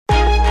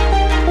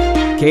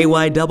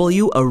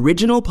KYW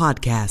Original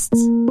Podcasts.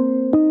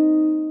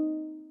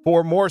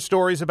 For more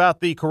stories about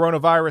the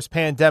coronavirus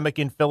pandemic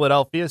in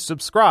Philadelphia,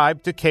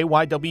 subscribe to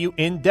KYW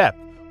In Depth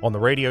on the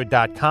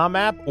radio.com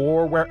app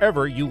or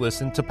wherever you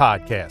listen to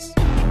podcasts.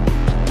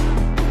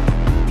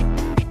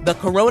 The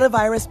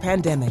coronavirus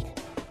pandemic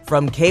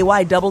from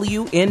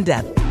KYW In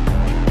Depth.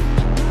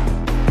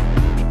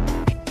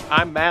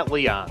 I'm Matt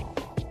Leon.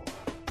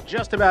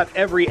 Just about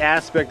every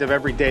aspect of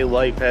everyday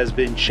life has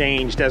been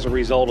changed as a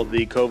result of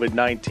the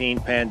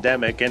COVID-19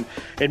 pandemic, and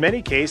in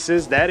many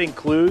cases that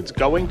includes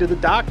going to the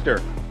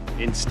doctor.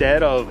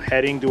 Instead of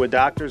heading to a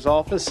doctor's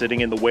office, sitting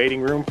in the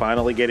waiting room,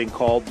 finally getting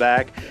called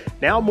back,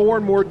 now more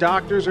and more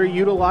doctors are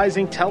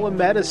utilizing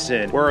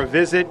telemedicine, where a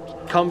visit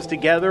comes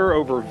together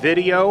over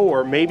video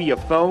or maybe a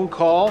phone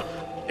call.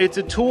 It's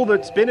a tool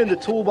that's been in the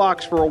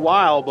toolbox for a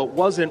while but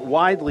wasn't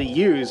widely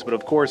used. But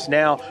of course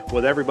now,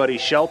 with everybody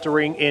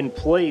sheltering in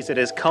place, it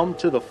has come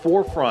to the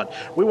forefront.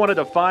 We wanted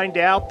to find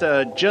out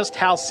just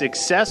how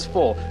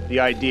successful the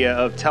idea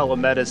of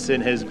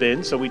telemedicine has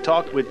been. So we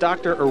talked with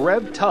Dr.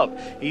 Arev Tup.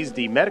 He's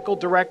the medical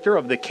director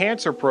of the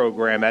cancer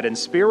program at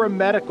Inspira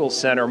Medical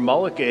Center,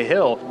 Mullica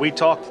Hill. We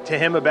talked to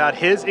him about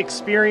his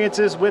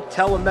experiences with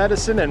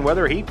telemedicine and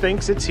whether he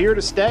thinks it's here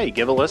to stay.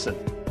 Give a listen.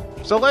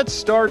 So let's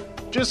start.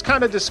 Just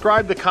kind of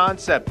describe the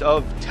concept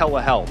of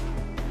telehealth.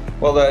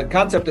 Well, the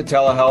concept of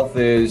telehealth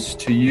is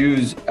to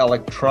use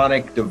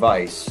electronic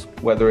device,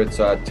 whether it's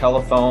a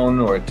telephone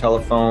or a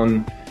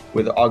telephone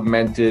with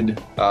augmented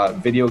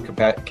video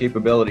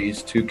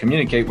capabilities, to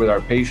communicate with our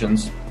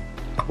patients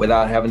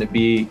without having to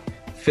be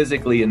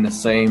physically in the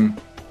same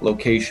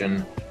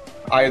location,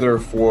 either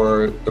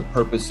for the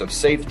purpose of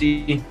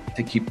safety,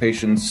 to keep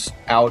patients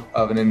out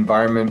of an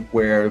environment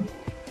where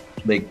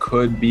they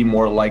could be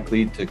more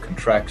likely to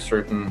contract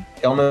certain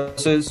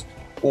illnesses,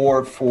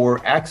 or for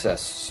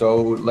access.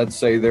 So let's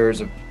say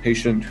there's a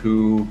patient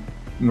who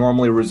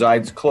normally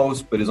resides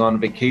close but is on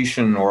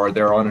vacation, or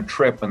they're on a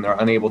trip and they're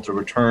unable to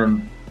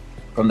return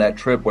from that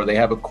trip, or they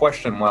have a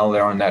question while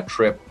they're on that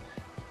trip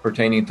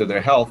pertaining to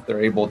their health.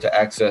 They're able to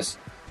access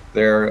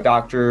their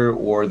doctor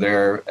or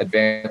their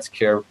advanced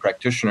care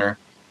practitioner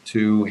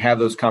to have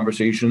those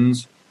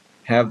conversations,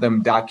 have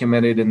them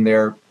documented in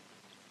their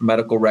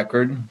medical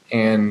record,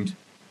 and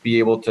be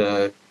able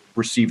to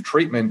receive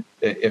treatment,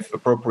 if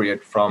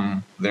appropriate,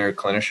 from their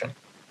clinician.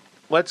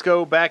 Let's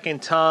go back in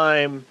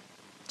time,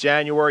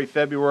 January,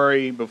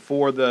 February,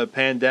 before the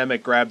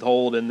pandemic grabbed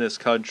hold in this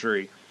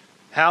country.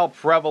 How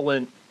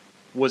prevalent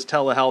was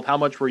telehealth? How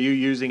much were you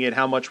using it?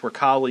 How much were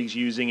colleagues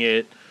using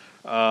it?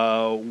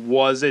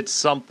 Was it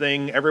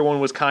something everyone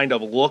was kind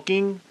of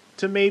looking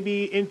to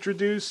maybe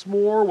introduce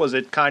more? Was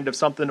it kind of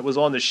something that was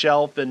on the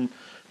shelf and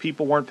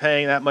people weren't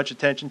paying that much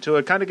attention to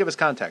it? Kind of give us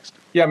context.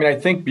 Yeah, I mean, I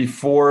think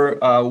before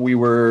we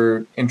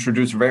were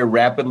introduced very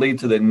rapidly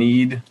to the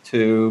need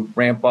to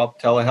ramp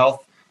up telehealth,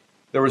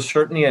 there was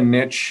certainly a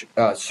niche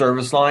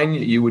service line.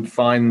 You would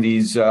find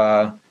these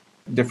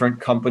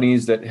different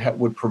companies that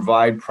would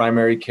provide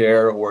primary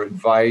care or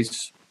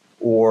advice,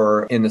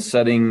 or in the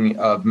setting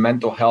of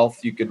mental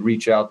health, you could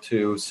reach out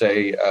to,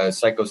 say, a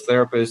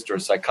psychotherapist or a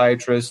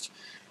psychiatrist.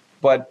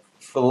 But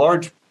for the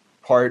large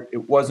part,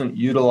 it wasn't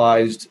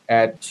utilized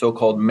at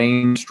so-called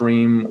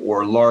mainstream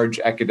or large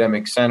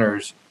academic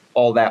centers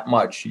all that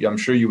much. I'm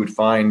sure you would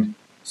find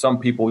some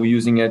people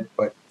using it,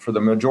 but for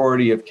the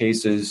majority of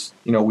cases,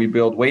 we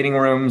build waiting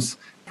rooms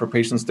for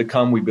patients to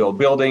come. We build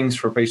buildings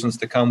for patients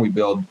to come. We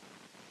build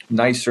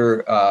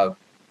nicer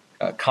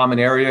common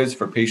areas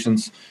for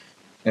patients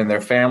and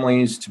their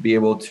families to be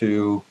able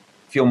to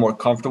feel more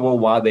comfortable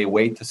while they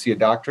wait to see a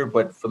doctor.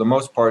 But for the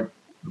most part,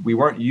 we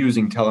weren't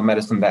using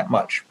telemedicine that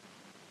much.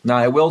 Now,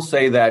 I will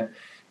say that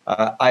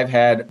I've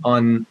had,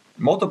 on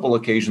multiple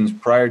occasions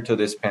prior to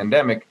this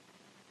pandemic,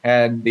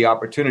 had the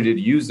opportunity to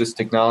use this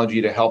technology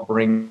to help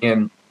bring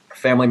in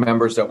family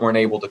members that weren't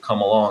able to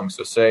come along.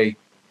 So say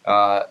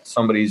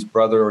somebody's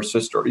brother or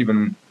sister, or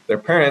even their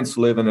parents,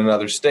 live in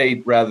another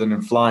state. Rather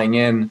than flying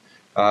in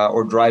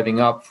or driving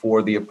up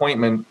for the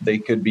appointment, they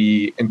could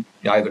be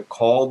either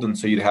called, and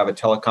so you'd have a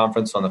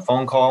teleconference on the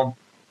phone call,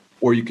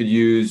 or you could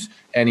use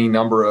any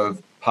number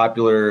of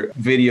popular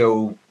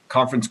video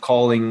conference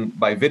calling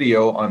by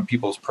video on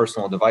people's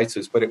personal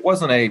devices. But it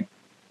wasn't a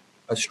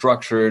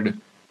structured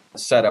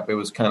setup. It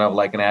was kind of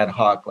like an ad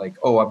hoc, like,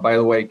 oh, by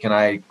the way, can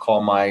I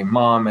call my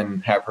mom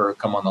and have her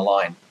come on the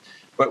line?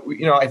 But,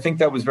 I think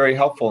that was very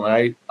helpful.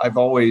 And I've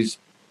always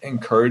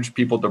encouraged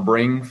people to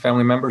bring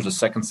family members, a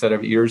second set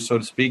of ears, so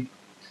to speak,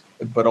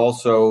 but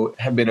also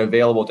have been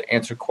available to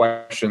answer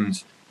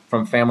questions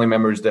from family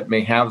members that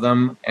may have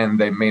them,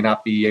 and they may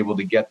not be able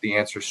to get the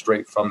answer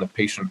straight from the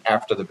patient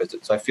after the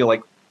visit. So I feel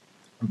like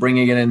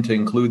bringing it in to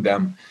include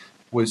them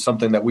was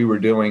something that we were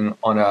doing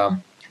on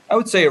I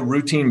would say a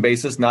routine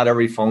basis. Not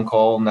every phone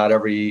call, not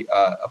every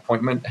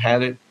appointment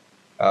had it,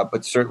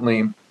 but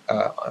certainly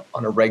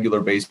on a regular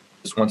basis,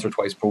 once or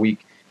twice per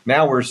week.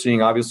 Now we're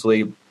seeing,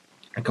 obviously,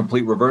 a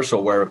complete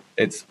reversal where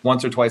it's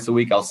once or twice a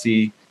week I'll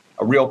see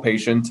a real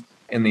patient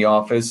in the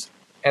office.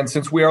 And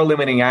since we are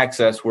limiting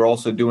access, we're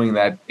also doing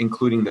that,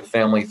 including the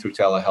family, through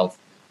telehealth.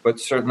 but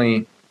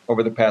certainly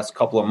over the past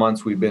couple of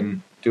months, we've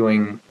been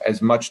doing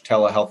as much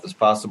telehealth as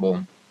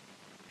possible.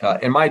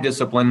 In my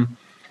discipline,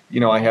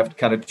 I have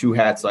kind of two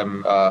hats.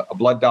 I'm a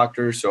blood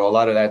doctor, so a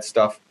lot of that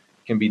stuff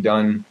can be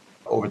done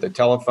over the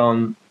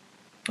telephone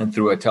and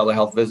through a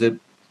telehealth visit.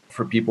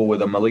 For people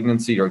with a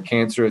malignancy or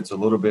cancer, it's a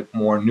little bit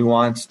more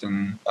nuanced,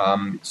 and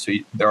so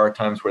there are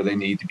times where they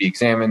need to be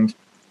examined,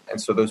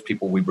 and so those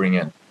people we bring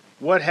in.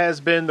 What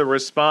has been the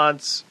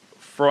response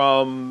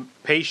from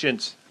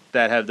patients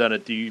that have done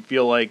it? Do you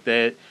feel like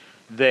that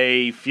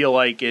they feel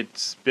like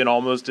it's been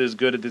almost as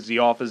good as the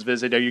office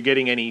visit? Are you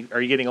getting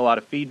a lot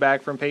of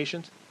feedback from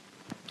patients?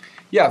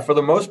 Yeah, for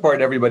the most part,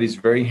 everybody's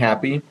very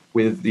happy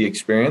with the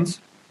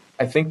experience.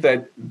 I think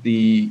that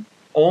the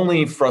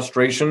only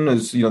frustration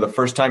is, the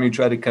first time you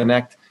try to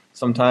connect,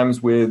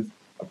 sometimes with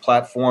a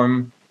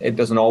platform, it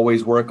doesn't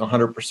always work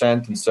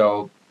 100%. And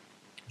so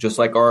just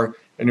like our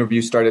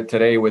interview started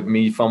today with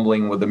me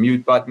fumbling with the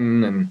mute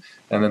button and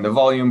then the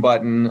volume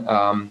button,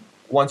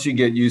 once you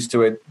get used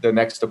to it, the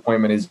next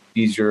appointment is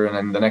easier, and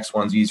then the next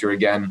one's easier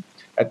again.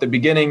 At the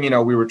beginning,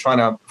 we were trying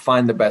to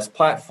find the best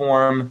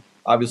platform.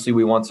 Obviously,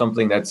 we want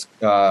something that's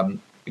going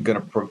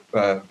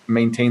to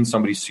maintain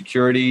somebody's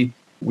security.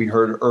 We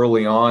heard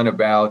early on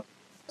about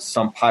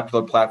some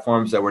popular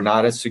platforms that were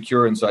not as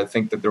secure, and so I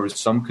think that there was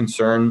some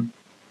concern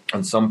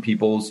on some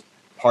people's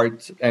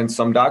part and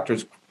some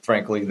doctors,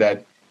 frankly,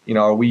 that,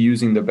 are we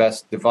using the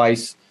best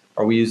device?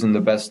 Are we using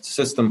the best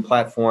system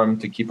platform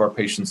to keep our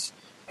patients'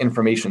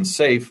 information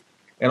safe?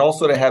 And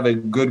also to have a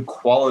good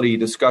quality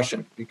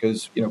discussion,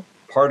 because,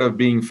 part of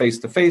being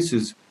face-to-face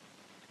is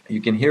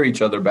you can hear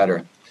each other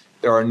better.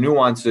 There are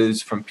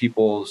nuances from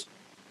people's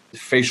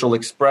facial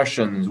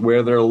expressions,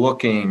 where they're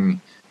looking,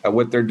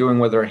 what they're doing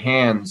with their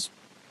hands,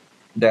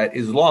 that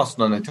is lost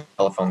on a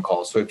telephone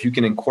call. So if you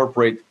can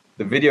incorporate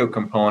the video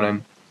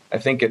component, I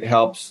think it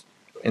helps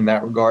in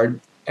that regard.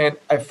 And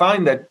I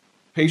find that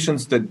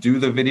patients that do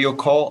the video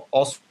call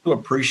also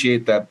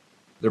appreciate that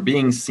they're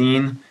being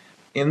seen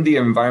in the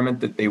environment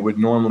that they would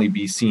normally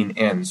be seen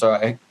in.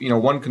 So,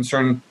 one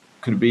concern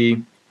could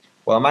be,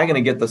 well, am I going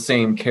to get the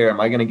same care?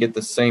 Am I going to get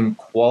the same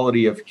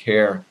quality of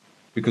care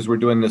because we're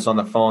doing this on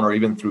the phone or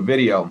even through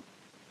video?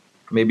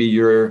 Maybe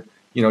you're,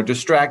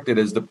 distracted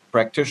as the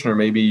practitioner.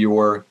 Maybe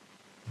you're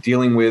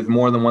dealing with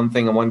more than one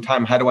thing at one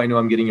time. How do I know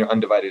I'm getting your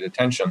undivided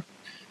attention?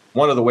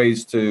 One of the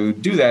ways to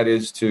do that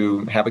is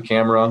to have a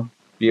camera,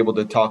 be able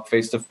to talk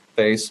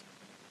face-to-face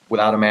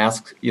without a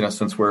mask,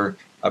 since we're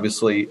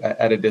obviously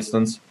at a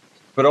distance,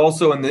 but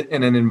also in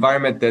an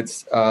environment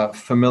that's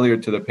familiar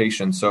to the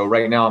patient. So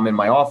right now I'm in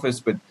my office,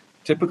 but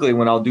typically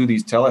when I'll do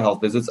these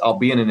telehealth visits, I'll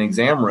be in an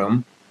exam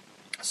room,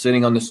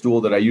 sitting on the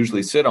stool that I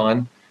usually sit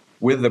on,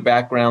 with the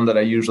background that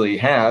I usually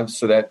have,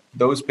 so that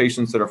those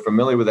patients that are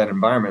familiar with that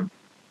environment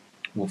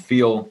will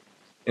feel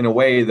in a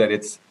way that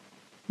it's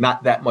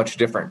not that much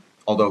different,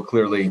 although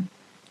clearly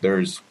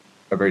there's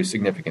a very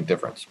significant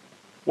difference.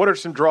 What are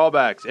some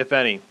drawbacks, if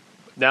any,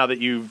 now that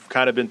you've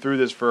kind of been through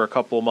this for a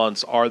couple of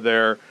months? Are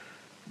there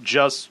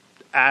just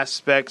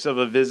aspects of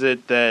a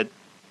visit that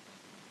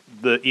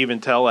even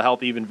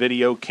telehealth, even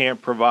video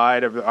can't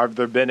provide? Have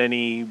there been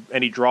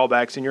any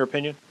drawbacks in your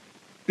opinion?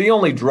 The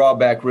only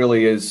drawback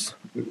really is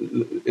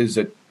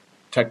a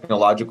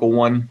technological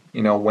one.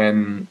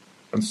 When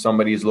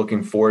somebody is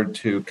looking forward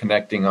to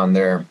connecting on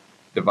their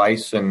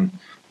device and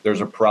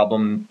there's a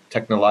problem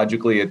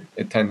technologically,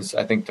 it tends,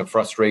 I think, to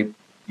frustrate.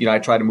 I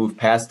try to move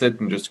past it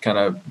and just kind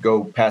of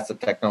go past the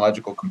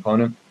technological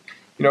component.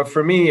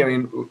 For me,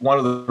 one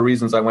of the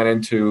reasons I went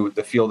into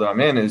the field that I'm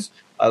in is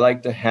I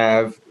like to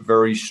have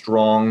very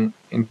strong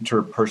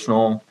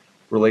interpersonal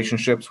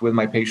relationships with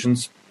my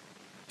patients.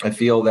 I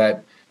feel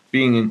that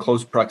being in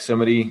close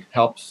proximity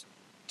helps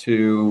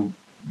to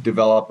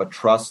develop a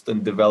trust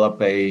and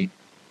develop a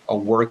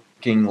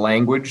working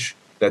language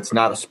that's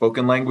not a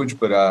spoken language,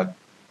 but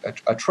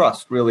a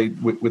trust really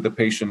with the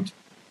patient,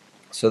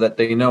 so that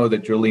they know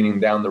that you're leaning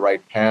down the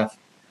right path.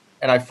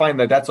 And I find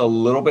that that's a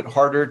little bit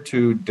harder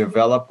to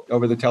develop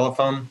over the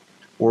telephone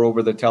or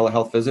over the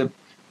telehealth visit,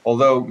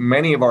 although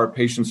many of our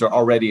patients are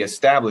already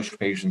established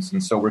patients,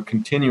 and so we're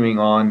continuing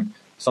on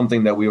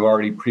something that we've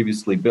already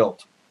previously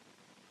built.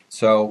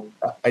 So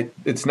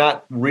it's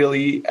not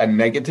really a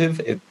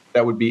negative.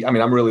 That would be,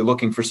 I'm really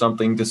looking for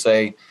something to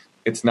say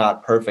it's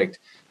not perfect.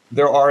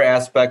 There are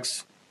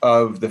aspects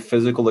of the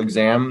physical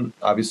exam,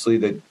 obviously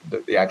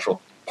the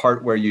actual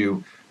part where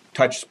you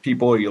touch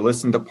people or you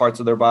listen to parts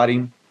of their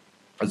body,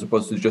 as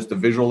opposed to just a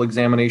visual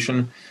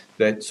examination.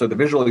 So the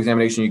visual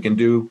examination you can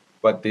do,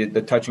 but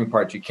the touching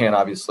part you can't,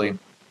 obviously.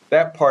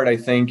 That part, I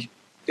think,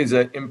 is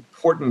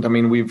important.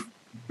 We've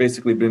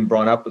basically been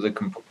brought up with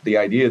the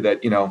idea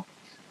that,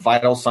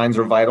 vital signs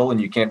are vital,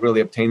 and you can't really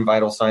obtain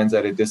vital signs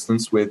at a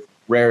distance, with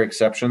rare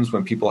exceptions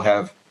when people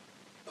have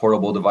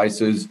portable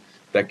devices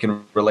that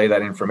can relay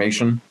that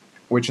information,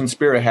 which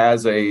Inspira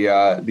has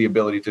the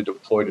ability to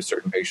deploy to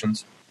certain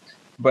patients.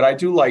 But I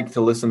do like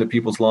to listen to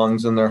people's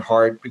lungs and their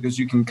heart, because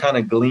you can kind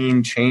of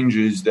glean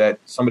changes that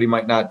somebody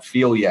might not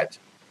feel yet.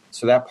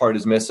 So that part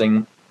is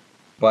missing.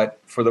 But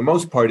for the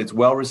most part, it's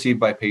well received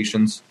by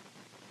patients.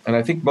 And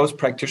I think most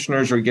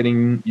practitioners are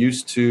getting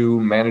used to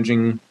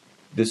managing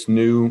this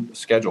new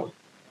schedule.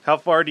 How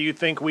far do you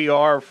think we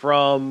are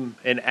from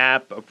an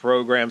app, a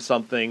program,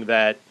 something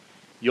that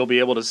you'll be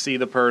able to see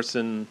the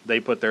person, they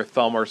put their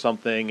thumb or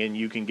something, and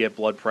you can get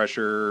blood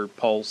pressure,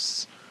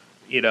 pulse?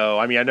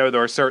 I know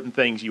there are certain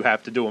things you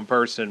have to do in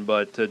person,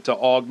 but to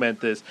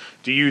augment this,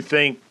 do you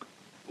think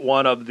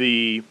one of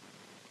the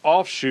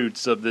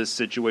offshoots of this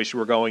situation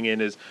we're going in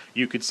is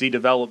you could see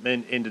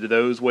development into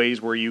those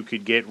ways where you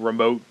could get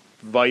remote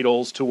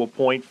vitals to a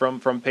point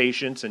from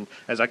patients and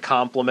as a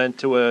complement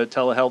to a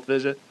telehealth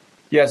visit?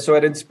 Yeah, so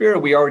at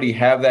Inspira, we already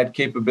have that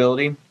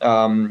capability.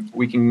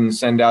 We can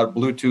send out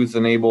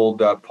Bluetooth-enabled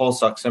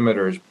pulse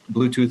oximeters,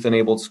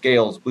 Bluetooth-enabled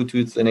scales,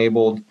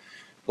 Bluetooth-enabled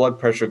blood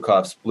pressure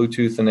cuffs,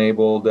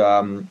 Bluetooth-enabled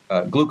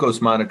glucose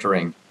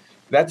monitoring.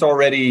 That's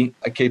already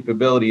a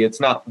capability.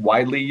 It's not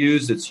widely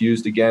used. It's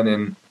used, again,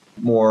 in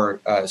more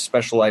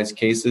specialized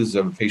cases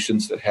of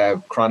patients that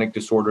have chronic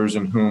disorders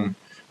in whom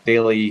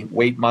daily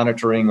weight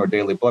monitoring or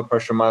daily blood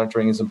pressure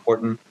monitoring is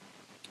important.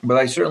 But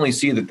I certainly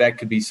see that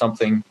could be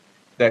something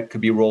that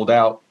could be rolled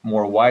out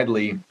more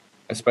widely,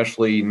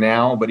 especially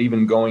now, but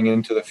even going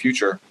into the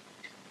future.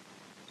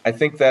 I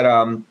think that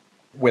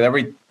with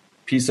every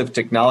piece of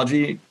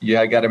technology,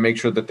 you got to make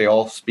sure that they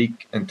all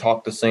speak and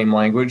talk the same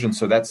language. And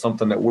so that's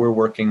something that we're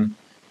working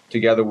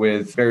together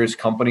with various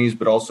companies,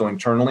 but also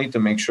internally to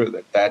make sure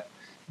that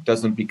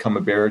doesn't become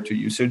a barrier to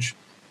usage.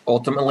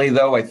 Ultimately,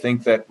 though, I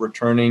think that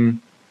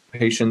returning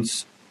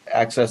patients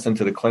access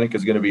into the clinic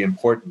is going to be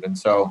important. And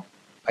so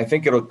I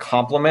think it'll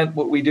complement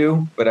what we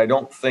do, but I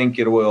don't think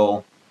it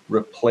will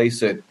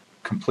replace it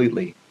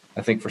completely.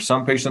 I think for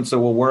some patients it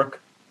will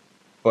work,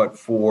 but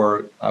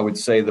for, I would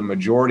say, the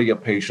majority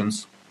of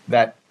patients,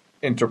 that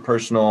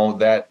interpersonal,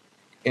 that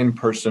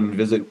in-person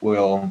visit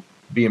will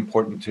be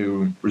important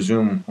to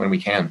resume when we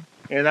can.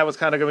 And that was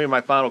kind of going to be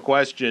my final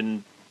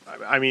question.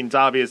 I mean, it's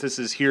obvious this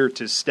is here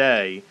to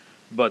stay,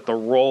 but the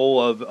role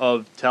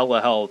of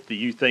telehealth, do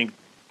you think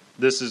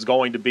this is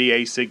going to be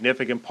a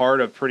significant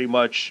part of pretty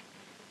much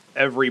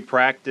every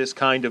practice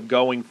kind of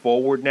going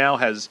forward now?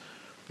 Has,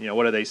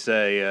 what do they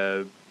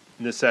say?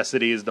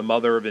 Necessity is the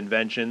mother of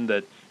invention,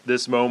 that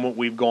this moment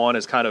we've gone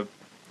has kind of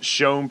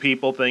shown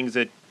people things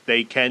that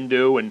they can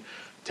do and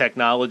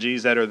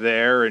technologies that are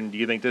there. And do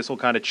you think this will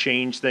kind of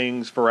change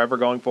things forever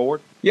going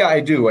forward? Yeah, I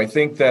do. I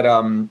think that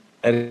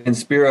at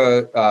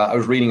Inspira, I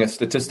was reading a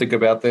statistic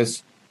about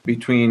this.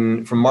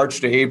 From March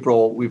to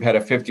April, we've had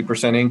a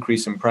 50%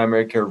 increase in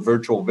primary care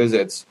virtual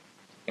visits.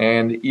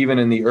 And even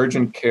in the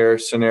urgent care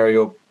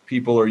scenario,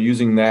 people are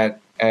using that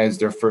as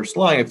their first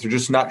line. If they're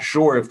just not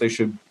sure if they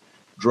should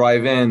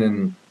drive in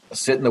and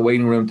sit in the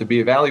waiting room to be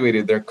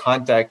evaluated, they're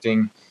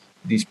contacting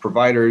these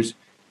providers.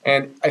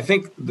 And I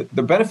think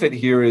the benefit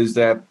here is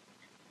that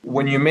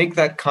when you make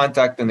that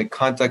contact in the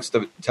context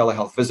of a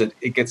telehealth visit,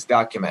 it gets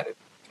documented.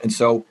 And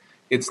so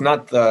it's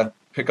not the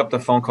pick up the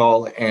phone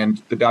call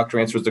and the doctor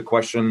answers the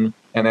question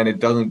and then it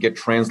doesn't get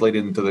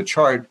translated into the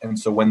chart. And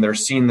so when they're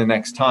seen the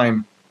next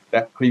time,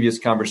 that previous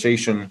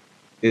conversation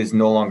is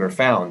no longer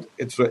found.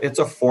 It's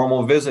a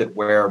formal visit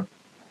where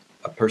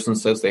a person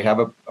says they have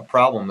a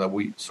problem, that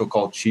we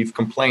so-called chief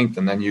complaint,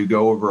 and then you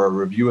go over a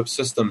review of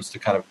systems to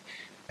kind of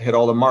hit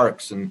all the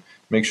marks and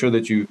make sure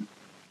that you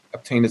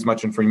obtain as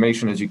much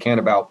information as you can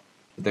about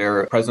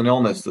their present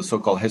illness, the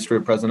so-called history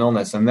of present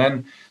illness. And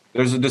then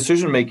there's a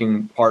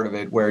decision-making part of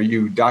it where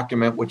you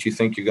document what you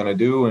think you're going to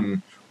do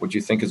and what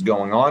you think is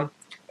going on.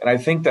 And I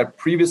think that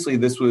previously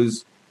this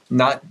was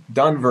not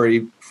done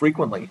very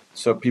frequently.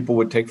 So people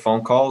would take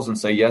phone calls and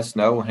say yes,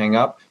 no, hang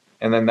up.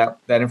 And then that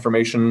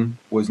information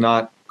was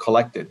not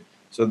collected.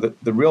 So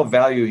the real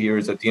value here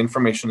is that the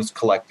information is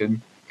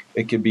collected.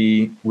 It could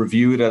be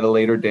reviewed at a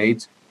later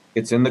date.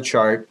 It's in the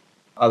chart.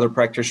 Other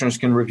practitioners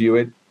can review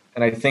it.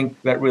 And I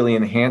think that really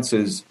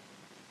enhances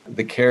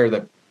the care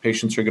that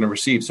patients are going to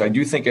receive. So I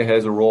do think it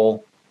has a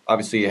role.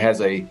 Obviously, it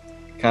has a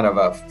kind of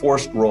a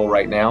forced role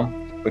right now.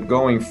 But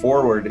going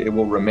forward, it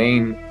will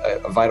remain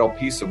a vital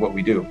piece of what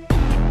we do.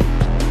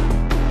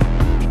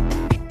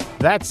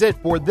 That's it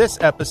for this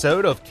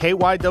episode of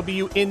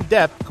KYW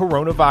In-Depth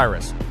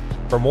Coronavirus.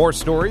 For more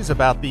stories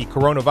about the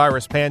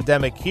coronavirus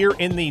pandemic here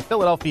in the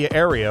Philadelphia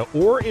area,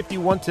 or if you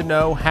want to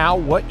know how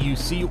what you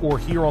see or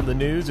hear on the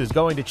news is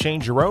going to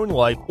change your own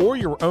life or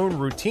your own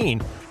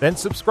routine, then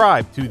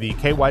subscribe to the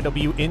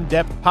KYW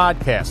In-Depth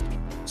podcast.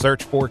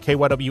 Search for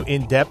KYW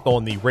In-Depth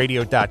on the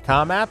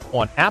radio.com app,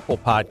 on Apple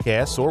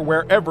Podcasts, or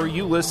wherever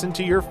you listen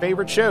to your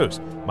favorite shows.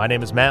 My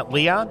name is Matt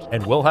Leon,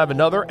 and we'll have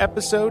another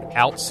episode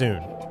out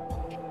soon.